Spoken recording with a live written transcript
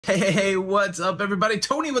Hey, what's up, everybody?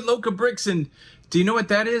 Tony with Loca Bricks, and do you know what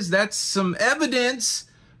that is? That's some evidence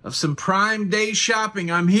of some Prime Day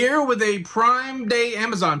shopping. I'm here with a Prime Day,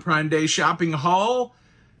 Amazon Prime Day shopping haul,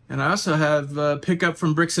 and I also have pickup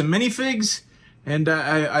from Bricks and Minifigs, and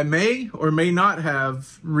I may or may not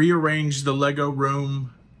have rearranged the Lego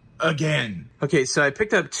room again. Okay, so I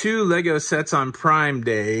picked up 2 Lego sets on Prime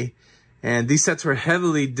Day, and these sets were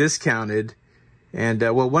heavily discounted. And,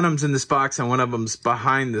 well, one of them's in this box and one of them's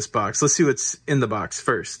behind this box. Let's see what's in the box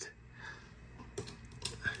first.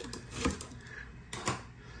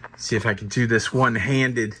 See if I can do this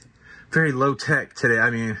one-handed. Very low-tech today. I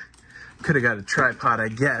mean, could have got a tripod, I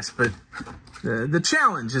guess, but the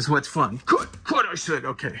challenge is what's fun. Good, I said,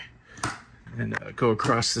 okay. And go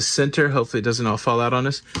across the center. Hopefully it doesn't all fall out on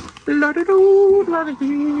us.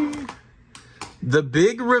 The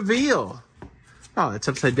big reveal. Oh, it's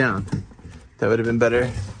upside down. That would have been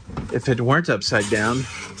better if it weren't upside down.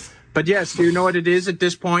 But yes, you know what it is at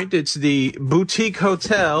this point. It's the Boutique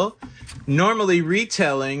Hotel, normally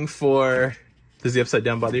retailing for, does the upside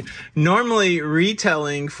down bother you? Normally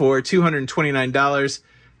retailing for $229.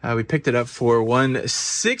 We picked it up for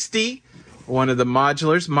 $160. One of the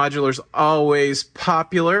modulars. Modulars always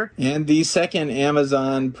popular. And the second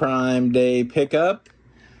Amazon Prime Day pickup,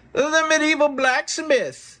 the Medieval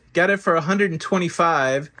Blacksmith. Got it for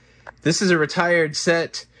 $125. This is a retired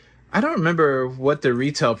set. I don't remember what the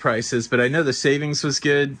retail price is, but I know the savings was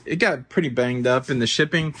good. It got pretty banged up in the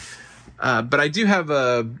shipping. But I do have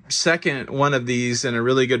a second one of these in a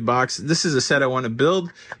really good box. This is a set I want to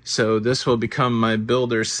build, so this will become my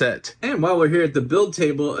builder set. And while we're here at the build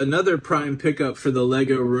table, another prime pickup for the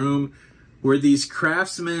Lego room were these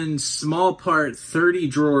Craftsman small part 30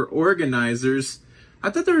 drawer organizers. I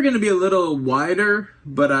thought they were going to be a little wider,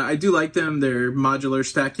 but I do like them. They're modular,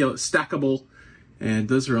 stackable, and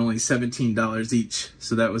those were only $17 each,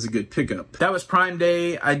 so that was a good pickup. That was Prime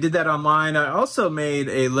Day. I did that online. I also made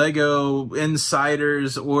a Lego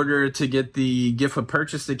Insiders order to get the gift of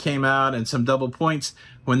purchase that came out and some double points.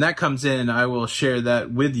 When that comes in, I will share that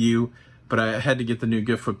with you, but I had to get the new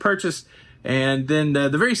gift of purchase. And then the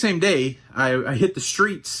very same day, I hit the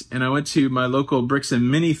streets, and I went to my local Bricks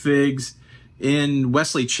and Minifigs in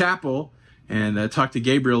Wesley Chapel, and talked to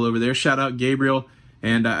Gabriel over there. Shout out Gabriel.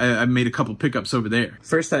 And I made a couple pickups over there.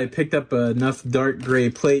 First, I picked up enough dark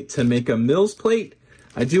gray plate to make a Mills plate.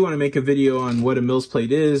 I do want to make a video on what a Mills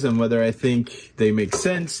plate is and whether I think they make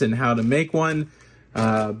sense and how to make one.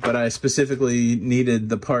 But I specifically needed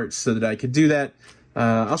the parts so that I could do that.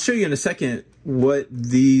 I'll show you in a second what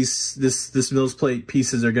this Mills plate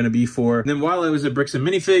pieces are going to be for. And then while I was at Bricks and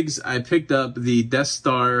Minifigs, I picked up the Death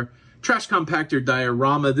Star trash compactor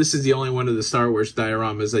diorama. This is the only one of the Star Wars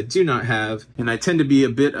dioramas I do not have, and I tend to be a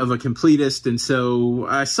bit of a completist, and so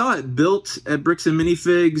I saw it built at Bricks and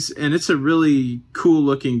Minifigs, and it's a really cool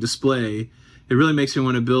looking display. It really makes me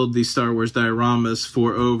want to build these Star Wars dioramas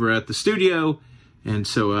for over at the studio, and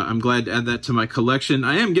so I'm glad to add that to my collection.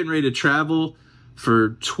 I am getting ready to travel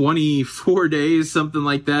for 24 days, something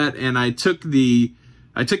like that, and I took the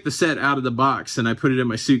set out of the box and I put it in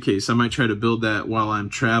my suitcase. I might try to build that while I'm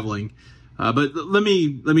traveling. But let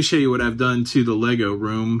me show you what I've done to the Lego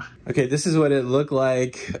room. Okay, this is what it looked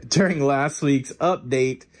like during last week's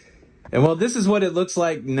update. And well, this is what it looks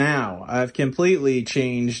like now. I've completely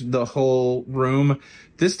changed the whole room.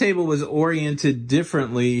 This table was oriented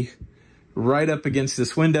differently right up against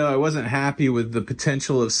this window. I wasn't happy with the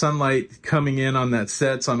potential of sunlight coming in on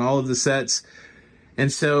on all of the sets. And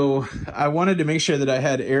so I wanted to make sure that I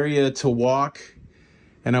had area to walk,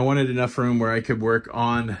 and I wanted enough room where I could work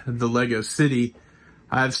on the Lego City.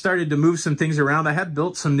 I've started to move some things around. I have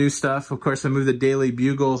built some new stuff. Of course, I moved the Daily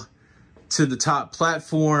Bugle to the top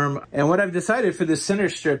platform. And what I've decided for this center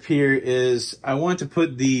strip here is I want to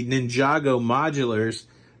put the Ninjago modulars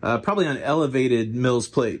probably on elevated Mills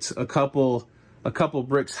plates, a couple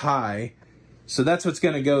bricks high. So that's what's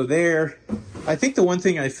going to go there. I think the one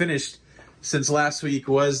thing I finished since last week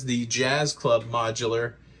was the Jazz Club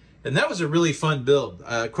modular, and that was a really fun build.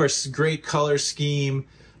 Of course, great color scheme,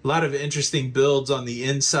 a lot of interesting builds on the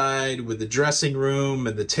inside with the dressing room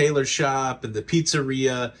and the tailor shop and the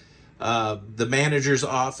pizzeria, the manager's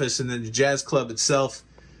office, and then the Jazz Club itself.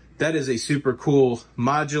 That is a super cool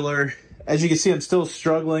modular. As you can see, I'm still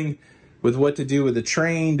struggling with what to do with the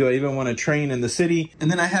train. Do I even want to train in the city? And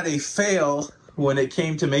then I had a fail when it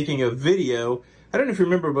came to making a video. I don't know if you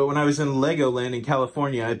remember, but when I was in Legoland in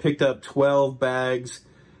California, I picked up 12 bags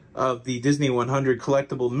of the Disney 100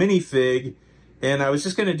 collectible minifig, and I was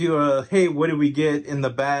just going to do a, hey, what did we get in the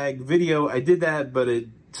bag video. I did that, but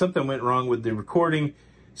something went wrong with the recording,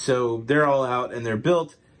 so they're all out and they're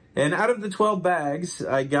built. And out of the 12 bags,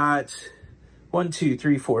 I got 1, 2,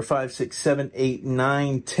 3, 4, 5, 6, 7, 8,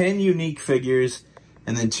 9, 10 unique figures,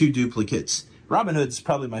 and then 2 duplicates. Robin Hood's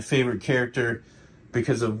probably my favorite character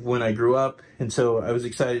because of when I grew up, and so I was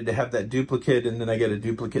excited to have that duplicate, and then I got a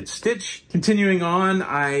duplicate Stitch. Continuing on,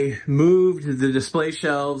 I moved the display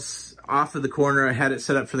shelves off of the corner. I had it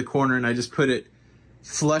set up for the corner, and I just put it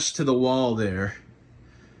flush to the wall there.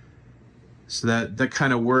 So that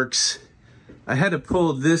kind of works. I had to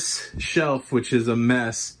pull this shelf, which is a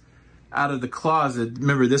mess, out of the closet.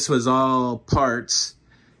 Remember, this was all parts,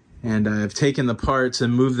 and I've taken the parts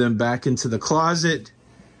and moved them back into the closet.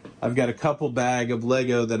 I've got a couple bag of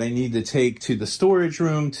Lego that I need to take to the storage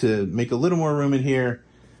room to make a little more room in here.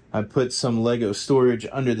 I put some Lego storage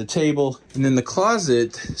under the table. And then the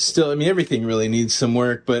closet, still, I mean, everything really needs some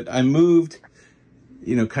work, but I moved,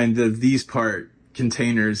 you know, kind of these part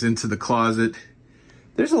containers into the closet.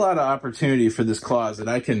 There's a lot of opportunity for this closet.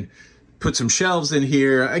 I can put some shelves in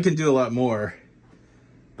here. I can do a lot more.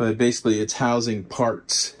 But basically, it's housing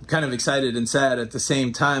parts. I'm kind of excited and sad at the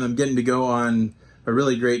same time. I'm getting to go on a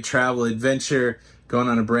really great travel adventure, going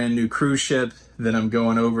on a brand new cruise ship. Then I'm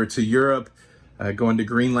going over to Europe, going to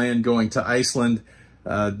Greenland, going to Iceland.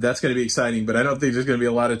 That's going to be exciting, but I don't think there's going to be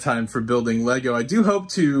a lot of time for building Lego. I do hope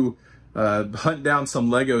to hunt down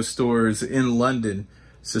some Lego stores in London,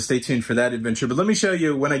 so stay tuned for that adventure. But let me show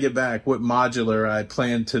you when I get back what modular I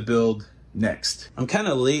plan to build next. I'm kind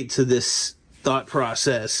of late to this thought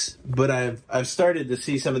process, but I've started to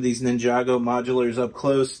see some of these Ninjago modulars up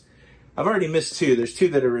close. I've already missed 2. There's 2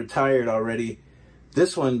 that are retired already.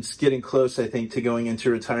 This one's getting close, I think, to going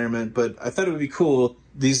into retirement, but I thought it would be cool.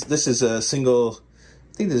 This is a single,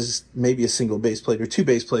 I think this is maybe a single base plate or 2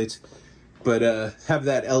 base plates, but have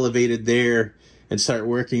that elevated there and start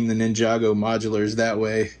working the Ninjago modulars that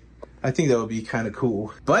way. I think that would be kind of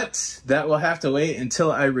cool. But that will have to wait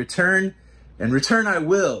until I return, and return I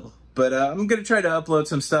will. But I'm going to try to upload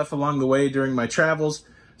some stuff along the way during my travels,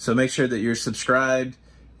 so make sure that you're subscribed,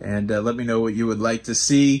 and let me know what you would like to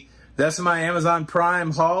see. That's my Amazon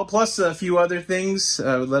Prime haul, plus a few other things.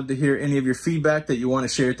 I would love to hear any of your feedback that you want to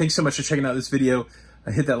share. Thanks so much for checking out this video.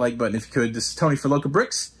 Hit that like button if you could. This is Tony for Local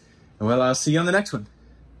Bricks, and well, I'll see you on the next one.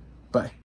 Bye.